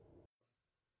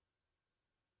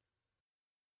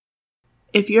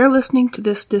If you're listening to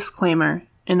this disclaimer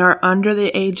and are under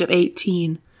the age of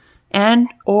 18 and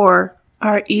or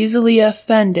are easily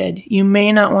offended, you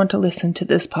may not want to listen to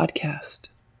this podcast.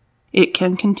 It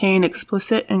can contain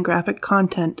explicit and graphic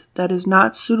content that is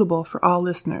not suitable for all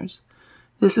listeners.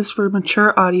 This is for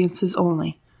mature audiences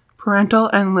only. Parental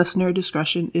and listener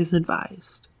discretion is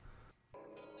advised.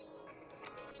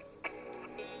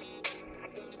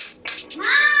 Mom!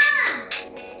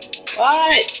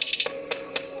 What?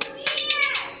 Here!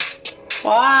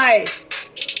 Why?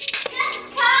 Just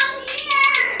come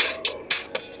here!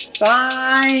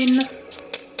 Fine.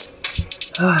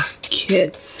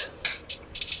 Kids.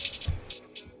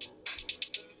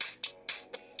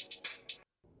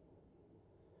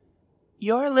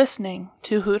 You're listening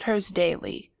to Hooters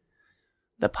Daily,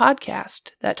 the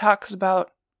podcast that talks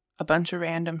about a bunch of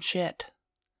random shit.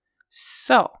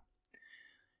 So,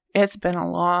 it's been a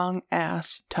long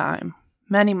ass time,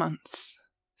 many months,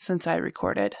 since I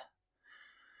recorded.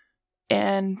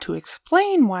 And to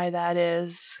explain why that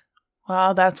is,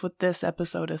 well, that's what this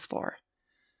episode is for.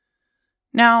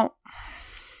 Now,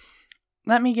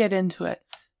 let me get into it.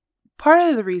 Part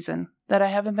of the reason that I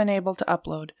haven't been able to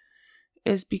upload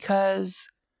is because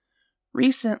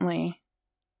recently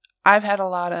I've had a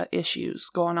lot of issues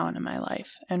going on in my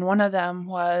life. And one of them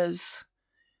was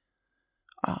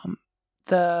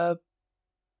the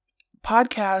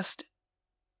podcast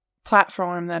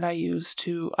platform that I use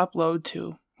to upload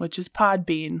to, which is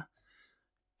Podbean,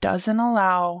 doesn't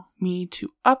allow me to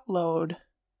upload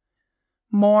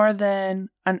more than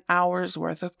an hour's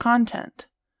worth of content.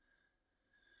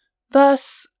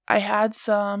 Thus, I had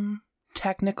some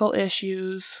technical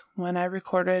issues when I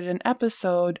recorded an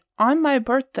episode on my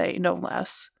birthday, no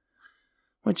less,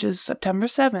 which is September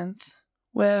 7th,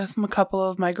 with a couple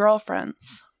of my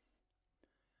girlfriends.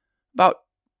 About,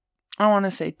 I want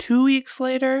to say 2 weeks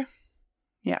later,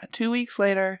 2 weeks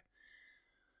later,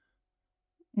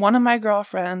 one of my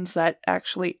girlfriends that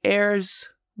actually airs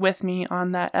with me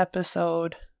on that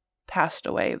episode passed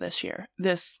away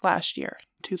this last year,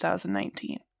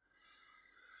 2019.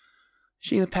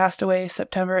 She passed away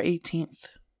September 18th.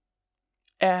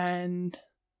 And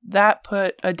that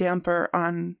put a damper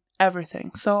on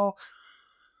everything. So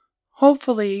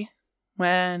hopefully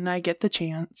when I get the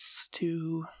chance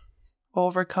to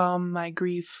overcome my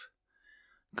grief,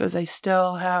 because I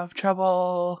still have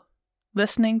trouble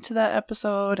listening to that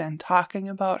episode and talking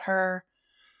about her,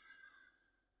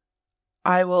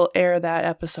 I will air that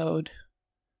episode,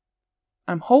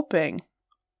 I'm hoping,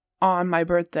 on my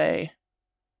birthday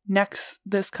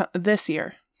this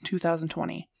year,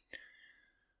 2020.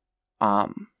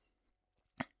 Part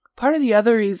of the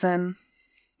other reason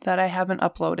that I haven't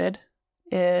uploaded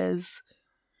is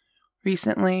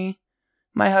recently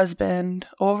my husband,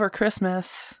 over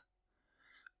Christmas,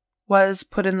 was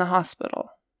put in the hospital.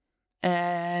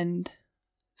 And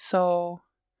so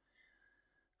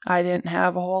I didn't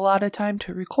have a whole lot of time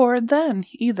to record then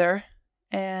either.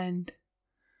 And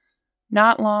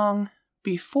not long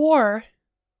before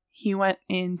he went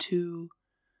into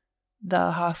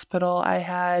the hospital, I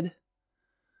had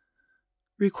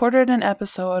recorded an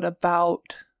episode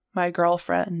about my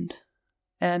girlfriend,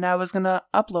 and I was going to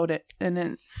upload it. And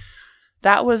then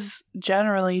that was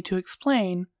generally to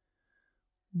explain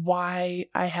why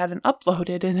I hadn't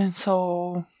uploaded in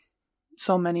so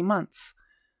many months.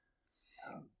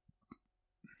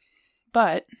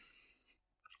 But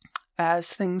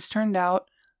as things turned out,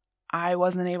 I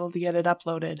wasn't able to get it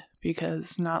uploaded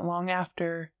because not long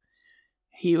after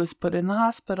he was put in the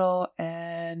hospital,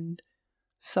 and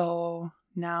so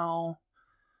now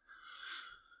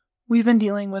we've been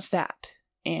dealing with that,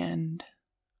 and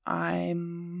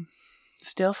I'm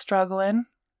still struggling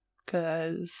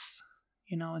because,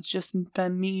 it's just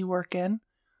been me working.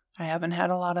 I haven't had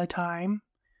a lot of time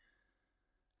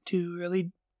to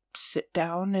really sit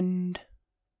down and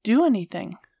do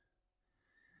anything.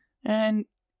 And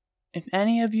if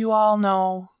any of you all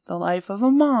know, the life of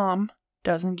a mom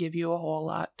doesn't give you a whole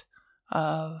lot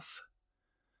of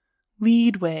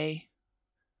leadway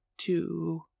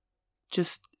to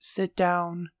just sit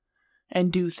down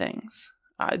and do things.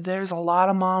 There's a lot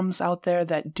of moms out there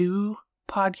that do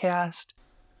podcast,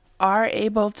 are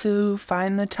able to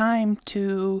find the time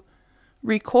to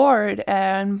record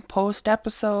and post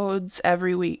episodes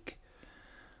every week.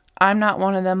 I'm not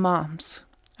one of them moms.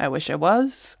 I wish I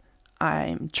was.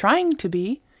 I'm trying to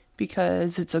be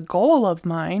because it's a goal of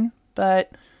mine,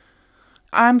 but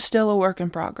I'm still a work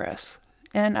in progress.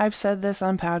 And I've said this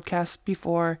on podcasts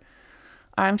before.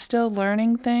 I'm still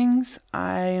learning things.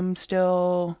 I'm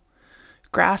still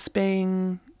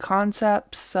grasping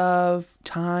concepts of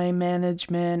time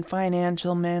management,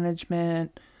 financial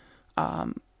management,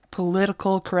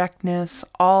 political correctness,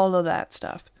 all of that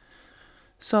stuff.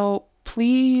 So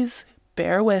please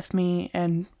bear with me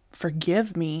and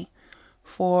forgive me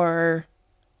for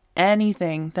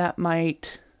anything that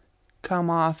might come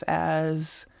off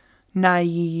as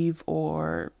naive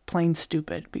or plain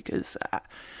stupid, because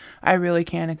I really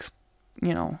can't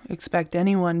expect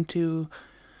anyone to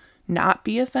not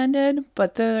be offended,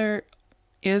 but there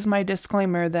is my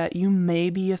disclaimer that you may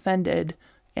be offended,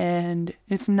 and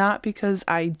it's not because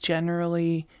I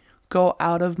generally go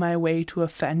out of my way to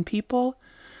offend people.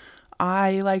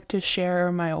 I like to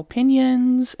share my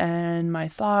opinions and my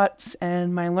thoughts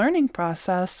and my learning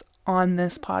process on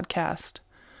this podcast.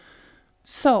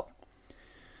 So,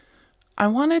 I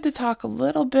wanted to talk a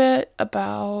little bit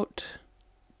about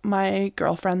my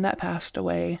girlfriend that passed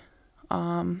away.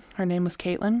 Her name was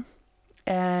Caitlin,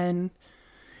 and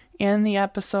in the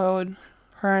episode,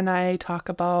 her and I talk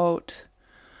about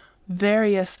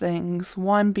various things,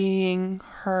 one being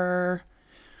her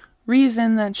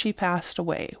reason that she passed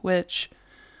away, which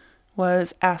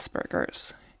was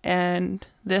Asperger's. And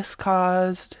this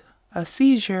caused a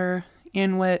seizure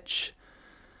in which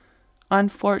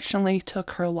unfortunately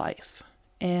took her life.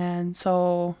 And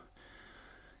so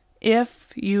if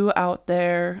you out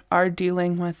there are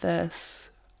dealing with this,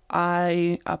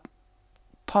 I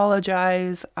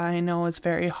apologize. I know it's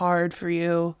very hard for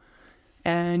you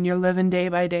and you're living day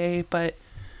by day, but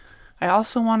I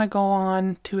also want to go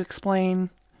on to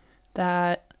explain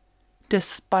that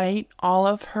despite all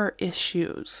of her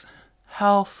issues,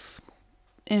 health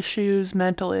issues,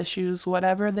 mental issues,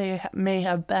 whatever they may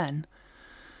have been,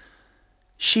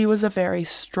 she was a very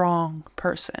strong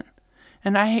person.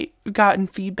 And I gotten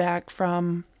feedback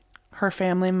from her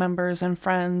family members and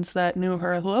friends that knew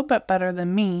her a little bit better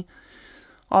than me,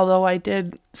 although I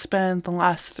did spend the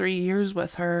last 3 years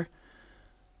with her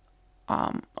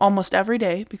almost every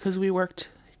day because we worked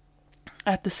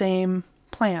at the same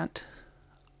plant.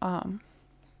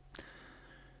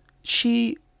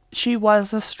 She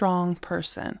was a strong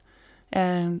person,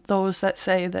 and those that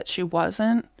say that she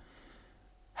wasn't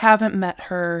haven't met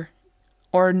her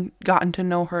or gotten to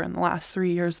know her in the last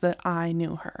 3 years that I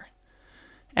knew her.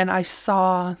 And I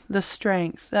saw the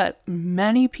strength that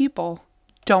many people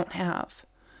don't have.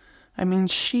 I mean,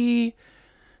 she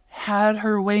had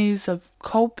her ways of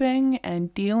coping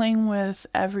and dealing with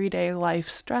everyday life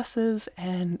stresses,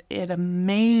 and it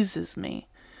amazes me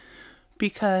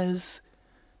because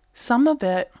some of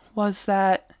it was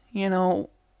that,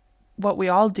 what we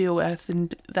all deal with,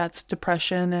 and that's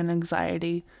depression and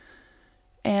anxiety.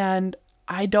 And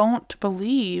I don't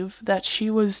believe that she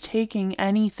was taking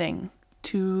anything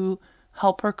to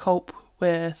help her cope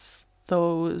with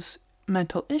those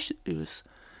mental issues.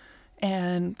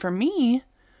 And for me,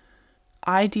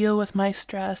 I deal with my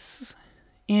stress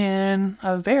in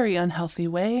a very unhealthy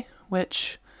way,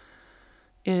 which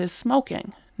is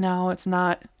smoking. Now, it's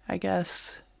not, I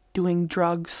guess, doing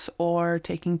drugs or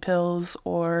taking pills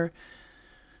or,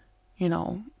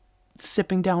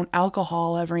 sipping down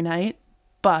alcohol every night,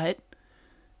 but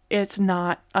it's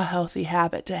not a healthy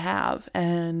habit to have.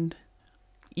 And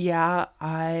yeah,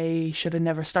 I should have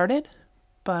never started,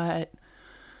 but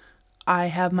I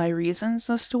have my reasons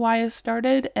as to why I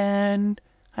started, and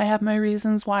I have my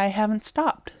reasons why I haven't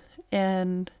stopped.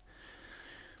 And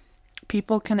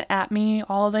people can at me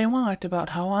all they want about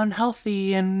how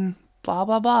unhealthy and blah,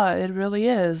 blah, blah it really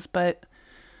is, but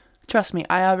trust me,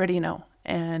 I already know.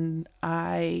 And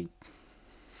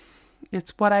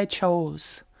it's what I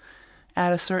chose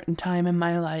at a certain time in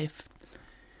my life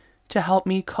to help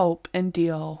me cope and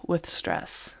deal with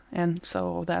stress. And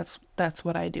so that's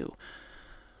what I do.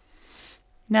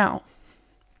 Now,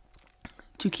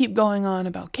 to keep going on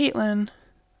about Caitlin,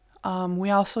 we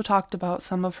also talked about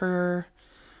some of her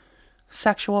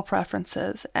sexual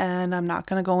preferences, and I'm not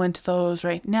going to go into those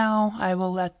right now. I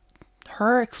will let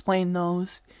her explain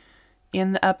those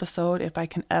in the episode if I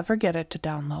can ever get it to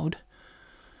download.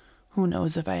 Who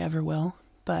knows if I ever will,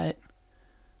 but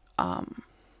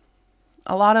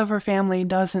a lot of her family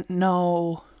doesn't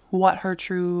know what her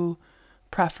true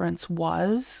preference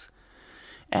was,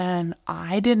 and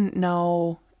I didn't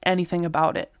know anything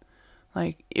about it.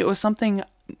 Like, it was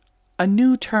a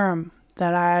new term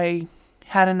that I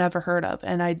hadn't ever heard of,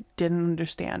 and I didn't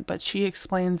understand, but she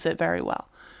explains it very well.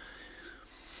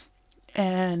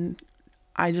 And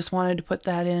I just wanted to put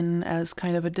that in as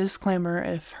kind of a disclaimer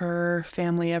if her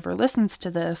family ever listens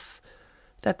to this,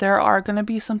 that there are going to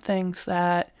be some things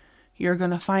that you're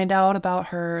going to find out about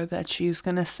her that she's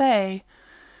going to say.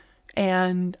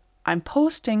 And I'm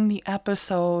posting the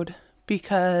episode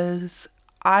because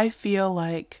I feel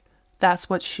like that's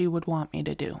what she would want me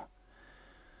to do.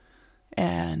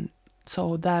 And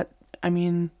So that, I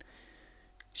mean,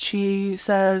 she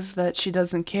says that she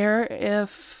doesn't care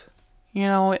if,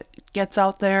 it gets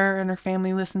out there and her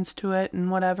family listens to it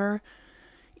and whatever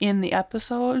in the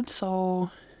episode. So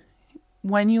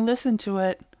when you listen to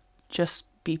it, just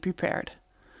be prepared.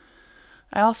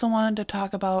 I also wanted to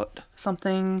talk about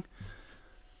something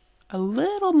a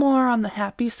little more on the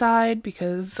happy side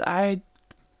because I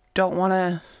don't want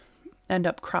to end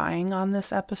up crying on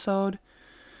this episode,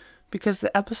 because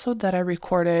the episode that I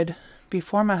recorded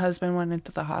before my husband went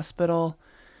into the hospital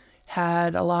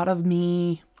had a lot of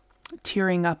me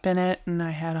tearing up in it, and I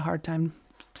had a hard time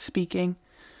speaking,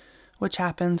 which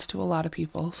happens to a lot of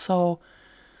people. So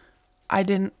I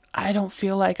don't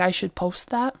feel like I should post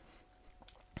that,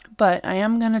 but I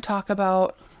am going to talk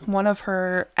about one of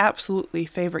her absolutely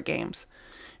favorite games,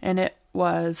 and it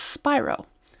was Spyro.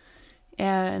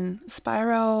 And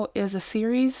Spyro is a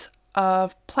series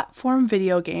of platform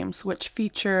video games which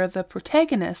feature the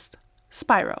protagonist,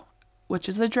 Spyro, which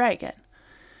is a dragon.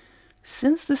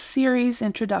 Since the series'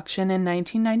 introduction in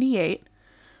 1998,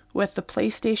 with the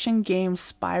PlayStation game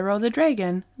Spyro the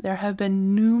Dragon, there have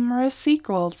been numerous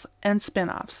sequels and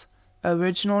spin-offs,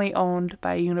 originally owned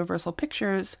by Universal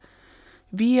Pictures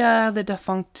via the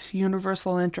defunct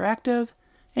Universal Interactive,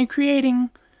 and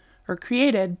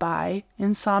created by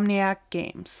Insomniac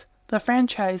Games. The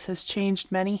franchise has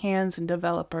changed many hands and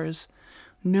developers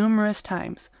numerous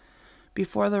times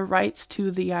before the rights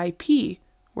to the IP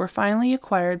were finally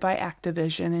acquired by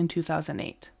Activision in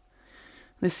 2008.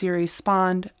 The series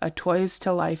spawned a Toys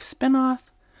to Life spin-off,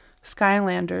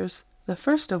 Skylanders, the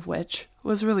first of which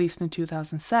was released in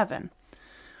 2007.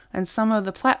 And some of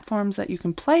the platforms that you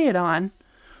can play it on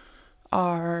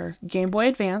are Game Boy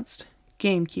Advance,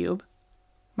 GameCube,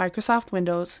 Microsoft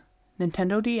Windows,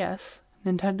 Nintendo DS,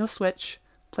 Nintendo Switch,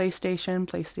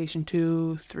 PlayStation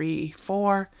 2, 3,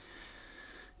 4,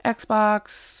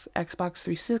 Xbox, Xbox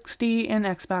 360, and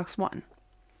Xbox One.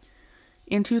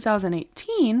 In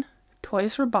 2018,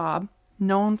 Toys for Bob,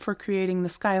 known for creating the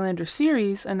Skylander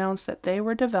series, announced that they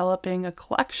were developing a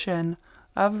collection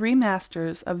of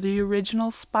remasters of the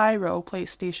original Spyro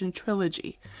PlayStation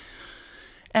trilogy.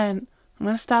 And I'm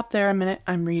going to stop there a minute.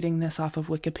 I'm reading this off of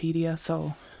Wikipedia,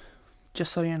 so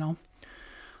just so you know.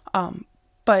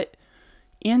 But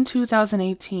in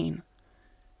 2018,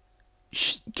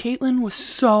 Caitlin was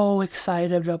so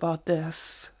excited about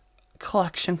this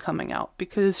collection coming out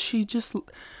because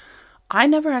I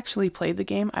never actually played the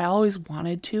game. I always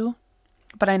wanted to,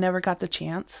 but I never got the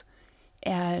chance.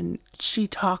 And she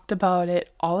talked about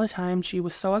it all the time. She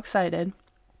was so excited.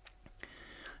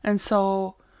 And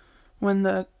so when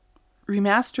the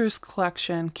remasters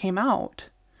collection came out,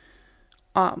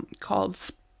 called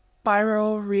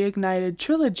Spyro Reignited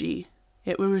Trilogy,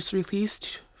 it was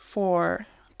released for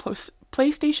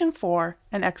PlayStation 4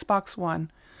 and Xbox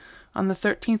One on the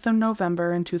 13th of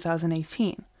November in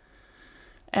 2018.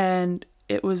 And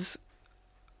it was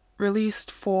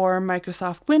released for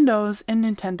Microsoft Windows and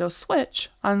Nintendo Switch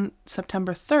on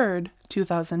September 3rd,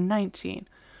 2019,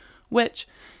 which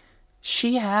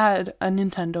she had a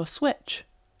Nintendo Switch,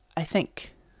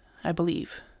 I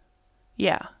believe.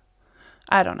 Yeah,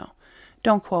 I don't know.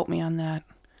 Don't quote me on that.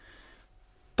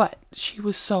 But she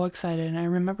was so excited, and I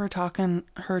remember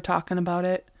her talking about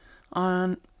it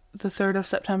on the 3rd of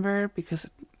September, because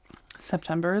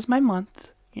September is my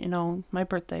month. My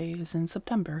birthday is in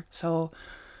September, so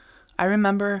I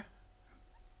remember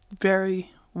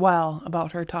very well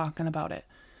about her talking about it.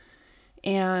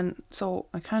 And so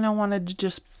I kind of wanted to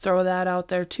just throw that out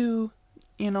there too,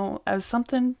 as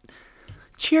something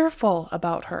cheerful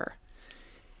about her.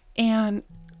 And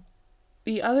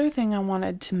the other thing I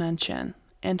wanted to mention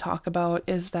and talk about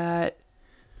is that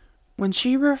when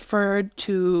she referred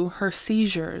to her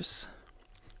seizures,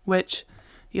 which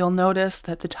you'll notice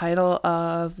that the title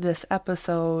of this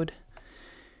episode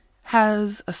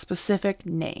has a specific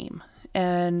name,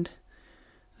 and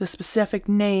the specific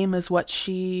name is what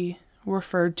she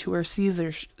referred to her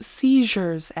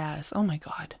seizures as. Oh my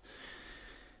God.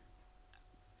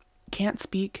 Can't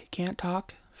speak, can't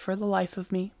talk for the life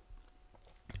of me.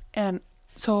 And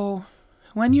so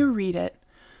when you read it,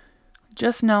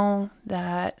 just know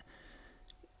that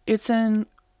it's in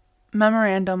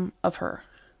memorandum of her.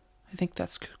 I think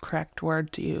that's the correct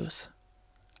word to use.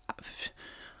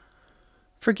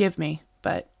 Forgive me,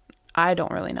 but I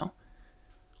don't really know.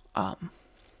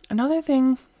 Another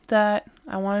thing that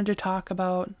I wanted to talk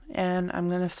about, and I'm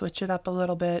going to switch it up a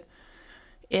little bit,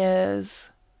 is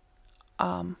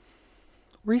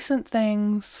recent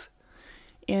things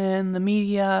in the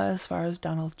media as far as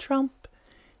Donald Trump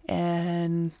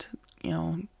and,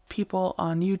 people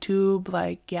on YouTube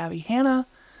like Gabby Hanna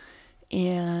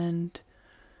and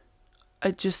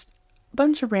just a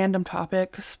bunch of random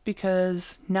topics,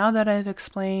 because now that I've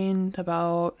explained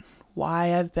about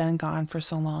why I've been gone for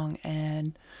so long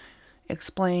and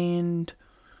explained,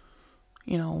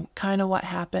 kind of what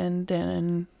happened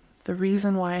and the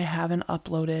reason why I haven't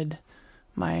uploaded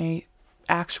my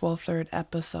actual third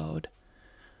episode,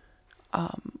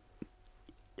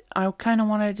 I kind of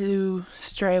wanted to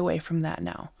stray away from that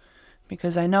now,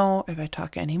 because I know if I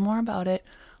talk any more about it,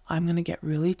 I'm going to get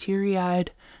really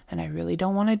teary-eyed, and I really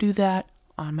don't want to do that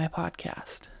on my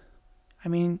podcast. I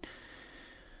mean,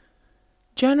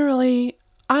 generally,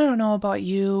 I don't know about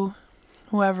you,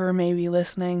 whoever may be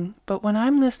listening, but when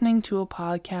I'm listening to a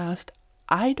podcast,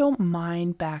 I don't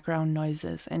mind background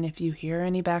noises. And if you hear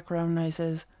any background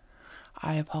noises,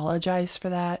 I apologize for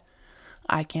that.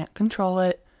 I can't control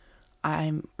it.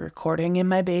 I'm recording in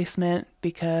my basement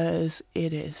because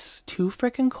it is too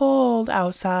freaking cold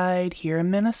outside here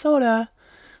in Minnesota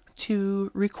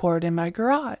to record in my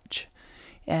garage.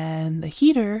 And the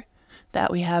heater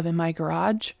that we have in my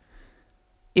garage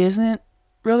isn't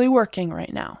really working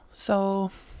right now. So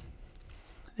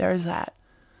there's that.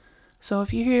 So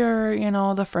if you hear,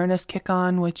 the furnace kick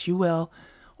on, which you will,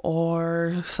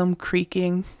 or some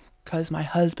creaking because my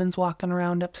husband's walking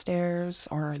around upstairs,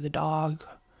 or the dog,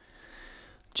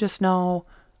 just know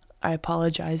I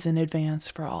apologize in advance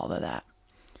for all of that.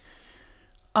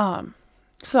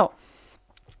 So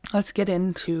let's get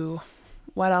into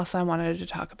what else I wanted to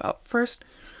talk about. First,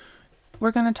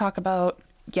 we're going to talk about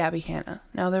Gabby Hanna.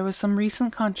 Now, there was some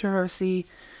recent controversy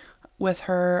with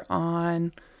her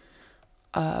on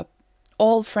a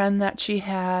old friend that she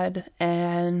had,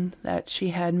 and that she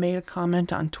had made a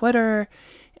comment on Twitter,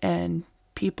 and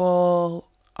people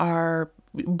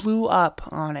blew up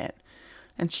on it.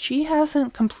 And she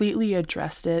hasn't completely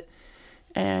addressed it.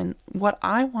 And what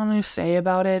I want to say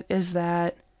about it is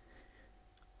that,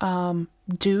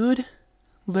 dude,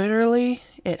 literally,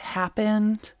 it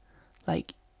happened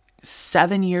like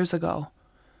 7 years ago.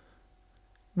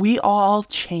 We all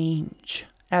change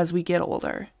as we get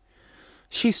older.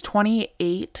 She's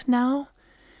 28 now,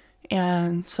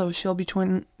 and so she'll be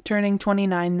turning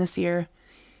 29 this year.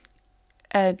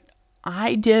 And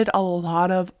I did a lot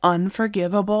of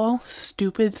unforgivable,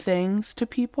 stupid things to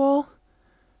people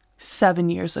 7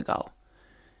 years ago.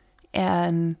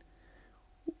 And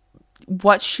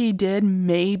what she did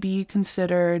may be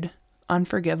considered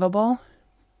unforgivable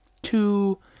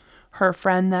to her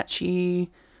friend that she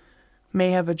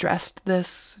may have addressed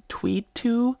this tweet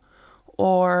to,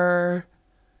 or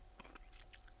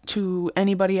to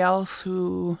anybody else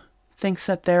who thinks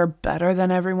that they're better than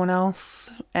everyone else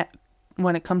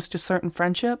when it comes to certain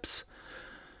friendships,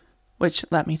 which,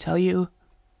 let me tell you,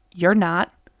 you're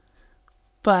not.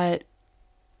 But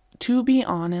to be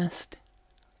honest,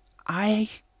 I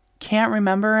can't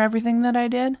remember everything that I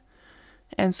did.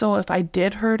 And so if I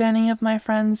did hurt any of my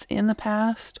friends in the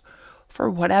past, for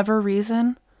whatever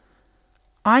reason,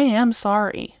 I am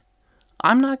sorry.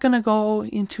 I'm not going to go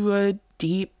into a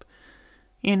deep,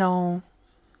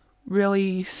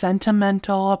 really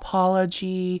sentimental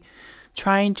apology,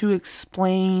 trying to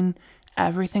explain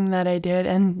everything that I did,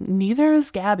 and neither is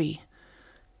Gabby.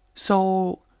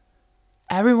 So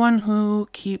everyone who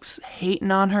keeps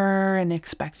hating on her and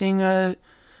expecting a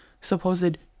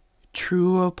supposed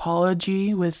true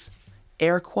apology with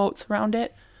air quotes around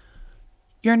it,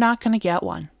 you're not going to get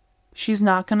one. She's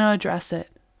not going to address it.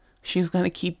 She's going to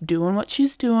keep doing what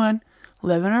she's doing,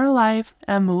 living her life,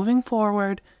 and moving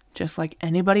forward just like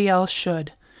anybody else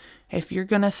should. If you're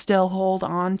going to still hold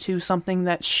on to something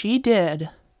that she did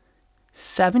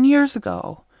 7 years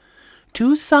ago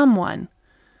to someone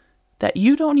that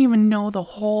you don't even know the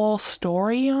whole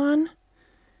story on,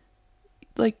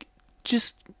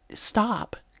 just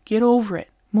stop. Get over it.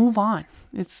 Move on.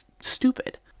 It's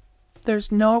stupid.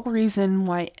 There's no reason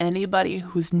why anybody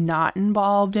who's not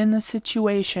involved in the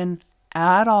situation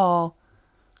at all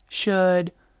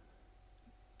should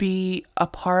be a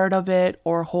part of it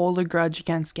or hold a grudge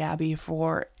against Gabby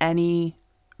for any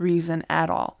reason at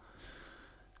all.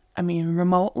 I mean,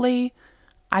 remotely,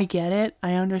 I get it.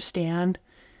 I understand.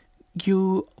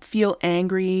 You feel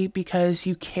angry because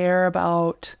you care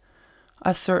about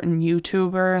a certain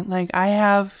YouTuber. Like, I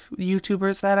have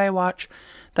YouTubers that I watch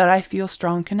that I feel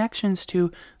strong connections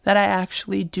to, that I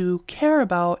actually do care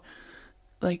about,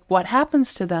 like, what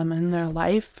happens to them in their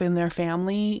life, in their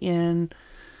family, in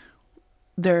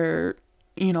their,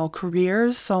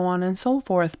 careers, so on and so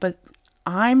forth. But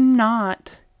I'm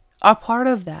not a part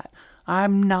of that.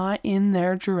 I'm not in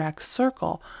their direct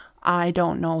circle. I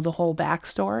don't know the whole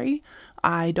backstory.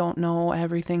 I don't know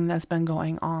everything that's been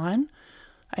going on.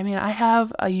 I mean, I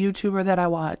have a YouTuber that I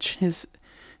watch.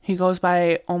 He goes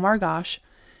by Omar Gosh,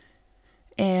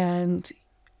 and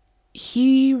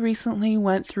he recently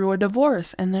went through a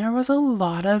divorce, and there was a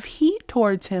lot of heat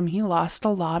towards him. He lost a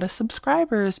lot of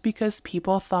subscribers because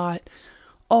people thought,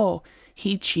 oh,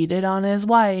 he cheated on his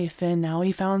wife, and now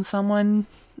he found someone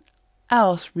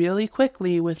else really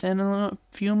quickly within a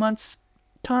few months'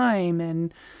 time,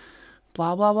 and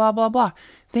blah, blah, blah, blah, blah.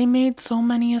 They made so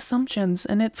many assumptions,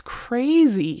 and it's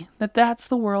crazy that that's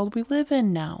the world we live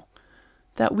in now.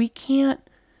 That we can't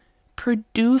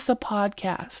produce a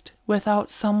podcast without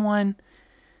someone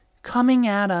coming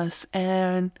at us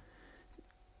and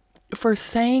for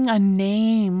saying a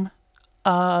name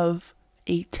of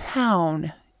a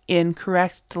town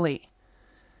incorrectly.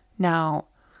 Now,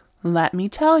 let me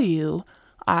tell you,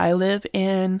 I live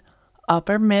in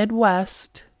upper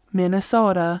Midwest,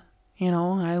 Minnesota. You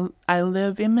know, I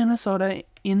live in Minnesota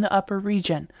in the upper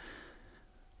region.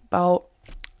 About,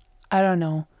 I don't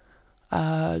know,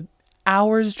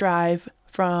 hour's drive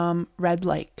from Red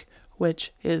Lake,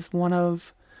 which is one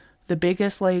of the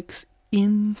biggest lakes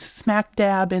in smack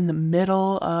dab in the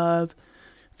middle of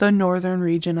the northern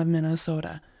region of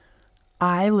Minnesota.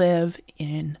 I live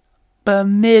in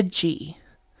Bemidji.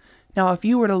 Now, if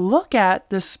you were to look at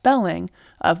the spelling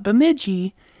of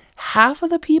Bemidji, half of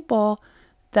the people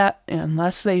that,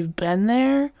 unless they've been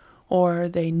there or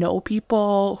they know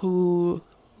people who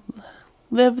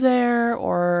live there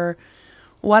or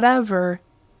whatever,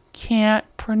 can't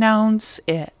pronounce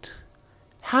it.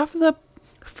 Half of the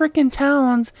freaking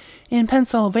towns in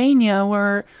Pennsylvania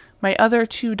where my other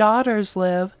two daughters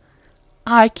live,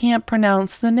 I can't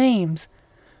pronounce the names.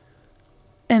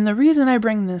 And the reason I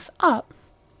bring this up,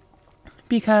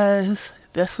 because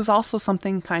this was also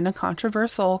something kind of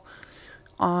controversial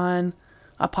on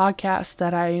a podcast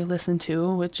that I listen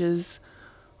to, which is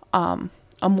a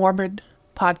morbid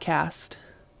podcast.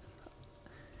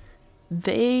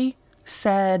 They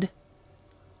said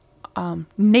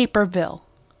Naperville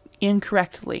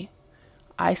incorrectly.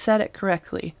 I said it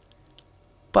correctly.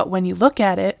 But when you look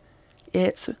at it,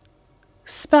 it's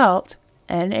spelt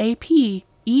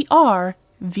Naperville.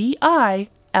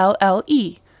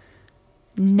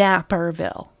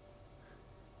 Naperville.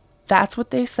 That's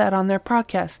what they said on their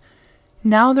podcast.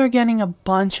 Now they're getting a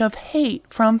bunch of hate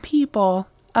from people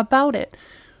about it.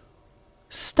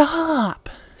 Stop.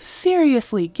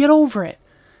 Seriously, get over it.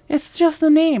 It's just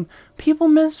the name. People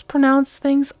mispronounce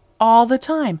things all the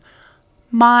time.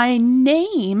 My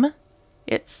name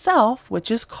itself, which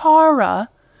is Kara,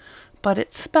 but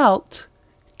it's spelt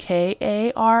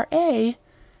Kara,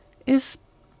 is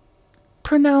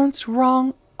pronounced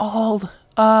wrong all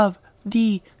of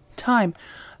the time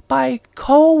by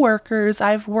co-workers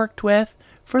I've worked with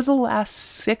for the last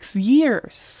 6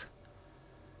 years.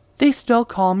 They still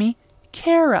call me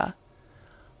Kara.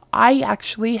 I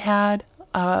actually had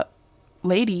a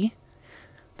lady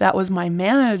that was my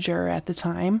manager at the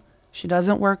time. She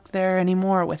doesn't work there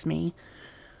anymore with me.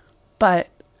 But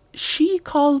she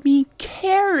called me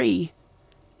Carrie.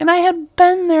 And I had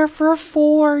been there for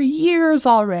 4 years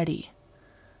already.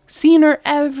 Seen her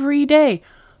every day.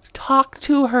 Talked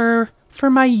to her for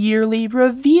my yearly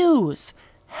reviews.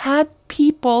 Had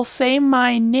people say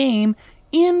my name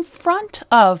in front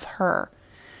of her.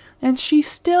 And she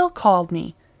still called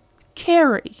me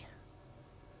Carrie.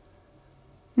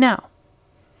 Now,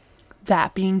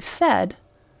 that being said,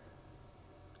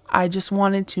 I just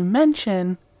wanted to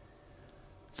mention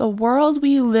the world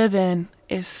we live in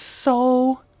is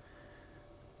so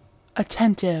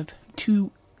attentive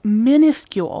to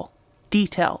minuscule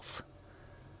details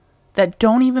that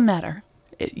don't even matter.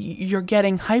 You're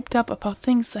getting hyped up about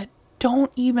things that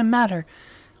don't even matter,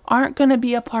 aren't going to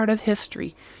be a part of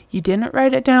history. You didn't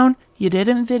write it down, you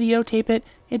didn't videotape it,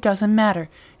 it doesn't matter.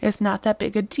 It's not that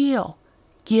big a deal.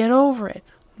 Get over it.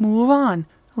 Move on.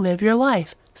 Live your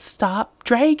life. Stop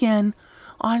dragging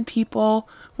on people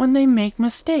when they make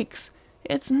mistakes.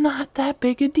 It's not that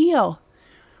big a deal.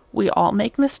 We all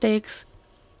make mistakes,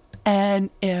 and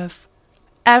if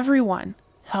everyone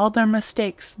held their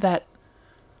mistakes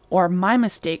or my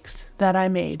mistakes that I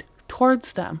made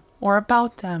towards them or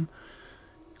about them,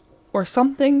 or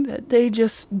something that they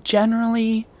just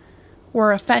generally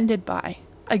were offended by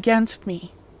against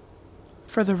me,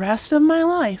 for the rest of my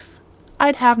life,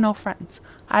 I'd have no friends.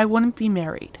 I wouldn't be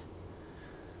married.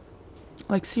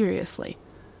 Like, seriously.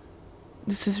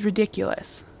 This is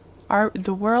ridiculous.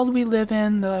 The world we live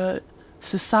in, the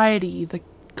society, the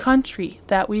country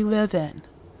that we live in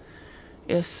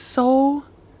is so...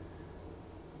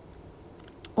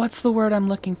 What's the word I'm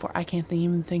looking for? I can't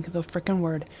even think of the frickin'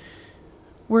 word.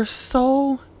 We're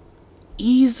so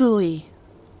easily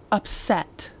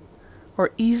upset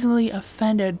or easily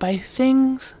offended by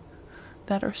things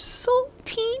that are so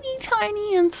teeny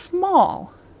tiny and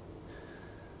small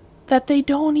that they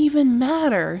don't even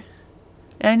matter.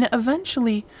 And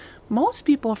eventually, most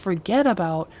people forget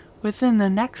about within the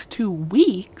next 2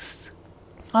 weeks,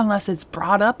 unless it's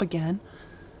brought up again.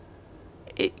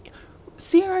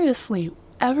 Seriously,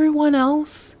 everyone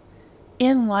else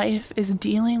in life is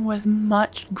dealing with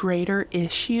much greater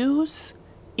issues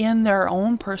in their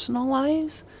own personal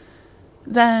lives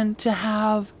than to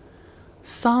have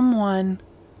someone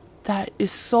that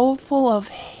is so full of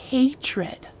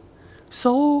hatred,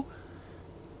 so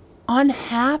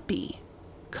unhappy,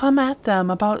 come at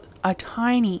them about a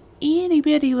tiny, itty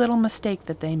bitty little mistake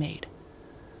that they made.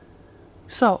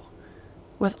 So,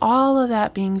 with all of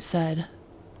that being said,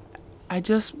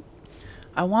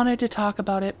 I wanted to talk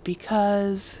about it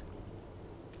because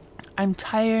I'm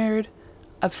tired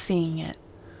of seeing it.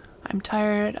 I'm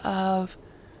tired of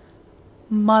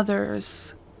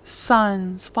mothers,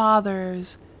 sons,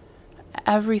 fathers,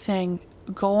 everything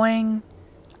going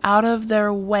out of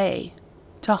their way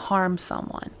to harm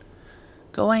someone,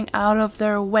 going out of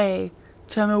their way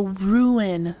to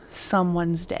ruin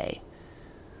someone's day.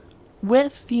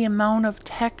 With the amount of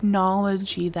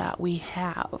technology that we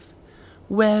have,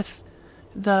 with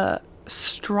the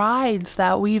strides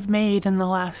that we've made in the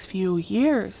last few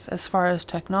years as far as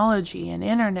technology and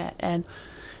internet and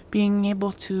being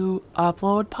able to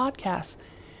upload podcasts,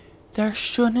 there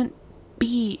shouldn't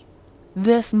be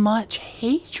this much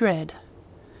hatred.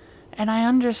 And I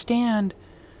understand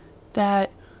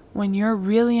that when you're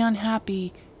really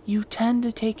unhappy, you tend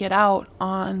to take it out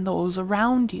on those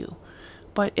around you.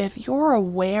 But if you're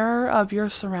aware of your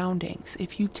surroundings,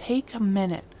 if you take a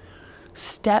minute,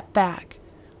 step back,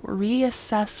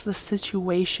 reassess the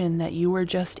situation that you were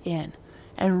just in,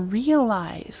 and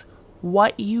realize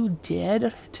what you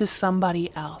did to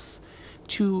somebody else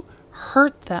to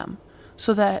hurt them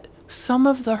so that some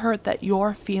of the hurt that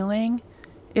you're feeling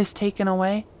is taken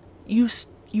away, you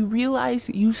realize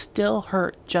you still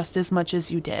hurt just as much as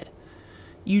you did.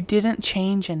 You didn't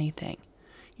change anything.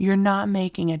 You're not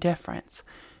making a difference.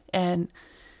 And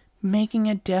making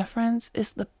a difference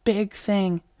is the big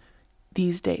thing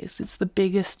these days. It's the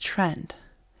biggest trend.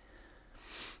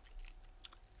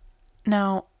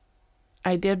 Now,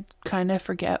 I did kind of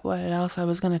forget what else I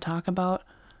was going to talk about,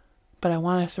 but I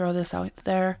want to throw this out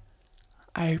there.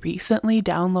 I recently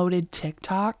downloaded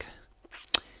TikTok.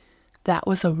 That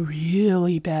was a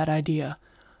really bad idea.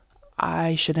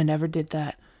 I should have never did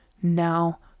that.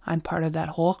 Now I'm part of that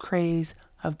whole craze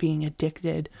of being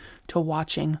addicted to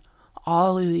watching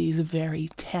all of these very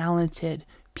talented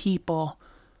people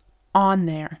on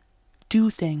there do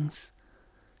things.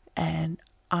 And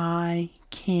I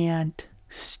can't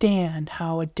stand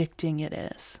how addicting it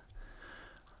is.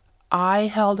 I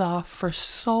held off for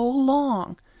so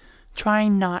long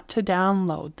trying not to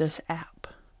download this app.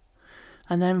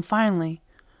 And then finally,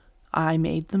 I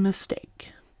made the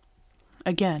mistake.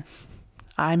 Again,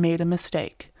 I made a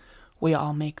mistake. We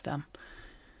all make them.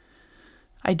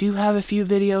 I do have a few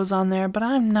videos on there, but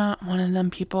I'm not one of them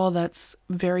people that's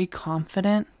very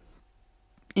confident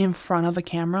in front of a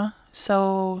camera.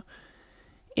 So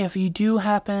if you do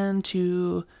happen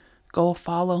to go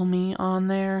follow me on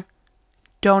there,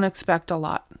 don't expect a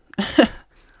lot.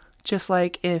 Just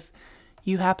like if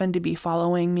you happen to be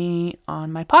following me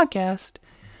on my podcast,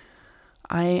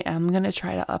 I am going to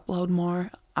try to upload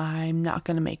more. I'm not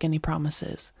going to make any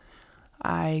promises.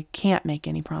 I can't make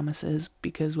any promises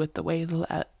because with the way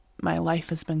that my life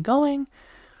has been going,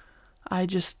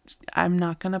 I'm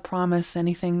not going to promise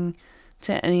anything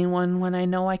to anyone when I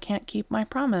know I can't keep my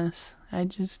promise.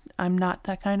 I'm not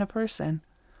that kind of person.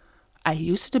 I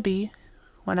used to be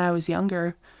when I was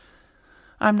younger.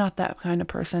 I'm not that kind of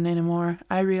person anymore.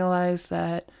 I realize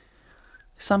that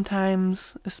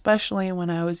sometimes, especially when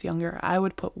I was younger, I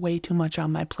would put way too much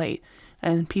on my plate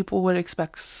and people would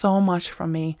expect so much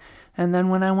from me. And then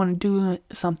when I want to do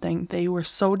something, they were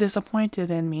so disappointed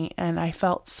in me and I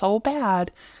felt so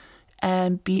bad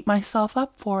and beat myself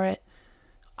up for it.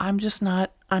 I'm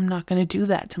not going to do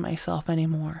that to myself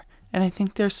anymore. And I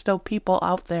think there's still people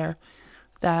out there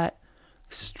that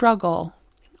struggle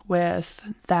with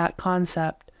that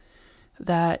concept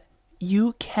that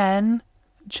you can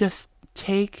just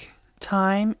take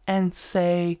time and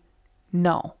say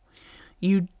no.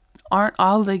 You aren't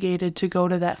obligated to go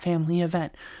to that family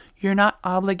event. You're not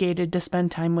obligated to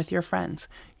spend time with your friends.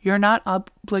 You're not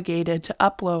obligated to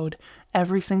upload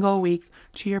every single week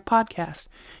to your podcast.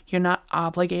 You're not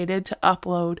obligated to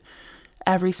upload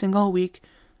every single week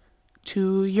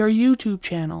to your YouTube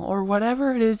channel or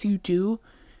whatever it is you do.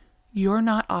 you're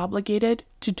not obligated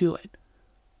to do it.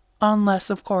 Unless,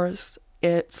 of course,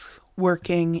 it's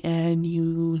working and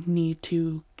you need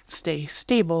to stay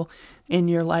stable in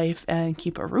your life and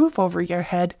keep a roof over your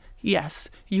head. Yes,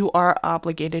 you are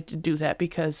obligated to do that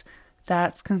because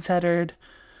that's considered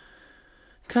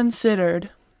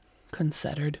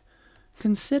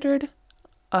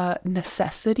a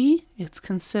necessity. It's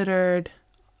considered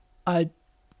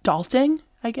adulting,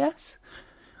 I guess.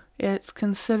 It's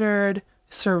considered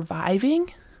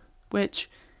surviving, which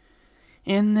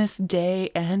in this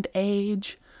day and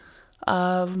age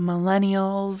of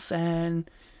millennials and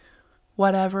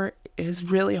whatever is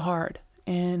really hard.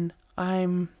 And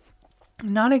I'm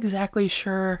not exactly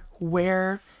sure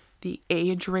where the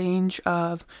age range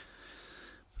of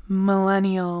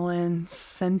millennial and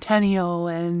centennial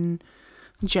and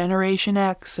Generation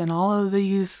X and all of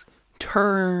these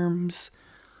terms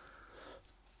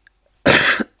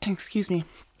excuse me,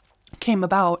 came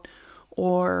about,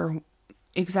 or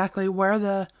exactly where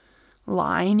the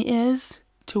line is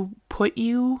to put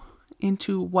you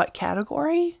into what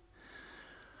category.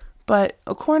 But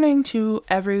according to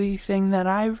everything that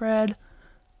I've read,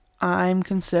 I'm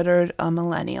considered a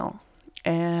millennial.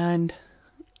 And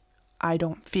I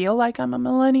don't feel like I'm a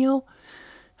millennial.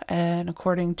 And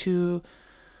according to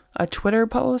a Twitter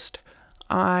post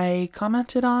I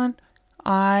commented on,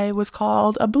 I was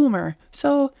called a boomer.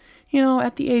 So,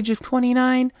 at the age of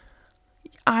 29,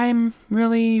 I'm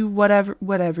really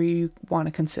whatever you want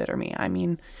to consider me. I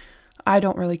mean, I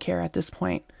don't really care at this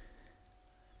point.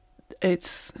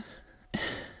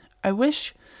 I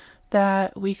wish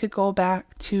that we could go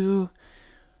back to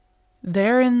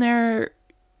they're in their,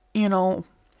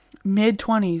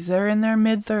 mid-20s, they're in their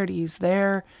mid-30s,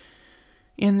 they're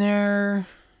in their,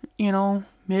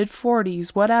 mid-40s,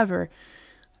 whatever.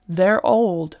 They're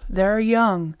old, they're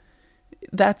young.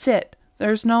 That's it.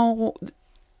 There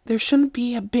shouldn't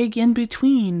be a big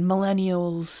in-between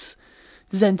millennials,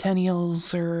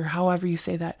 centennials, or however you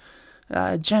say that.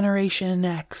 Generation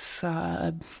X,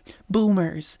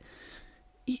 boomers.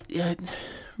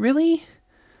 Really?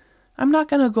 I'm not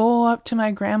going to go up to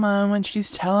my grandma when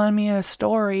she's telling me a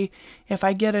story if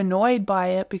I get annoyed by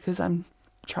it because I'm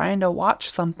trying to watch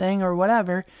something or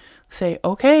whatever. Say,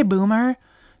 okay, boomer.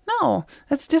 No,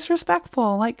 that's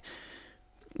disrespectful. Like,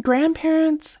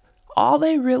 grandparents, all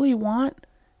they really want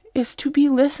is to be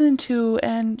listened to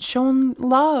and shown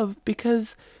love,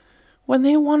 because when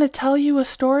they want to tell you a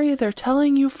story, they're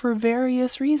telling you for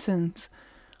various reasons.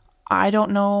 I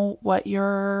don't know what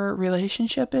your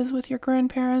relationship is with your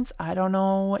grandparents. I don't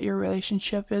know what your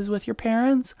relationship is with your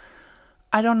parents.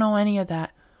 I don't know any of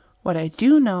that. What I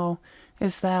do know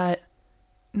is that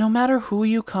no matter who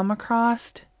you come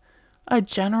across, a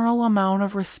general amount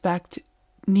of respect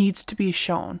needs to be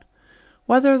shown.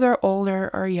 Whether they're older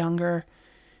or younger,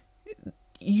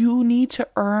 you need to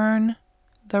earn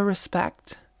the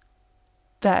respect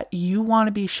that you want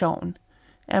to be shown.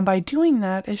 And by doing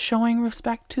that is showing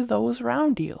respect to those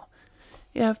around you.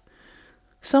 If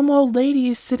some old lady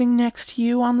is sitting next to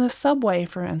you on the subway,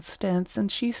 for instance,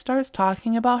 and she starts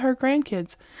talking about her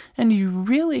grandkids, and you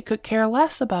really could care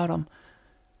less about them,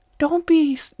 don't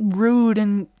be rude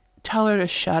and tell her to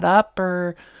shut up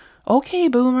or, okay,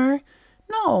 boomer.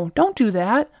 No, don't do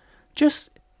that.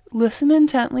 Just listen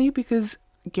intently, because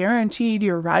guaranteed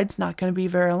your ride's not going to be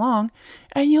very long,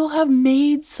 and you'll have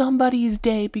made somebody's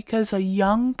day because a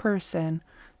young person,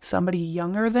 somebody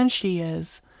younger than she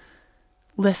is,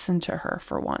 listened to her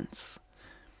for once.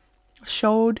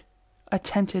 Showed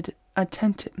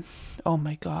oh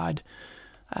my God,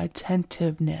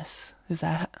 attentiveness. Is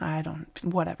that,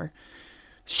 whatever.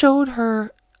 Showed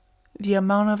her the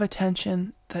amount of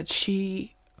attention that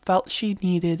she felt she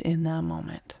needed in that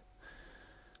moment.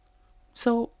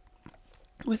 So,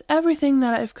 with everything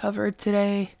that I've covered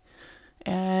today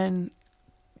and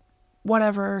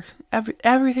whatever,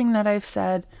 everything that I've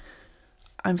said,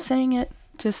 I'm saying it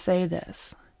to say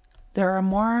this. There are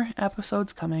more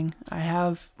episodes coming. I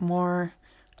have more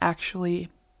actually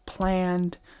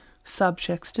planned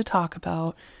subjects to talk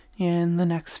about in the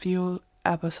next few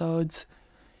episodes.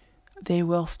 They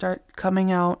will start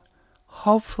coming out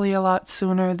hopefully a lot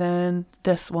sooner than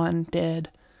this one did.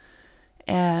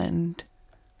 And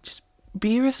just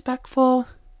be respectful.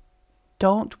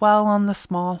 Don't dwell on the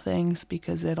small things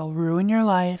because it'll ruin your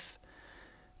life.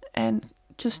 And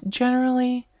just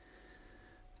generally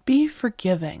be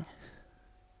forgiving.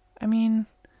 I mean,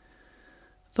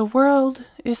 the world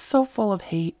is so full of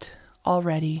hate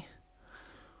already.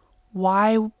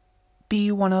 Why be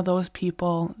one of those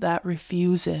people that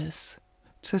refuses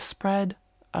to spread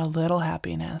a little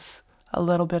happiness, a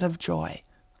little bit of joy,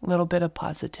 a little bit of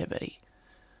positivity?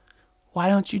 Why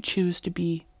don't you choose to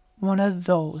be one of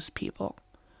those people?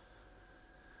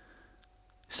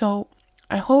 So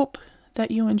I hope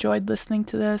that you enjoyed listening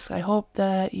to this. I hope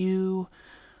that you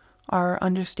are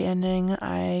understanding.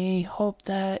 I hope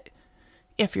that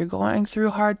if you're going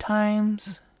through hard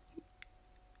times,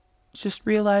 just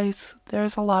realize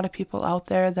there's a lot of people out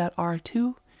there that are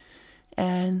too,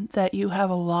 and that you have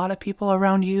a lot of people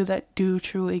around you that do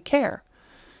truly care.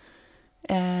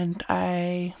 And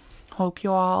I hope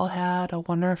you all had a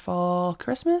wonderful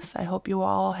Christmas. I hope you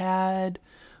all had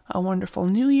a wonderful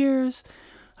New Year's.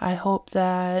 I hope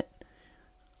that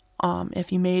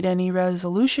if you made any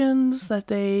resolutions that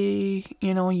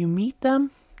you meet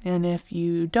them. And if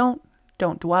you don't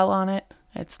dwell on it.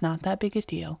 It's not that big a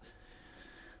deal.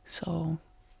 So,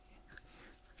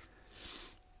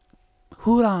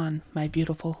 hoot on, my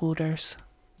beautiful hooters.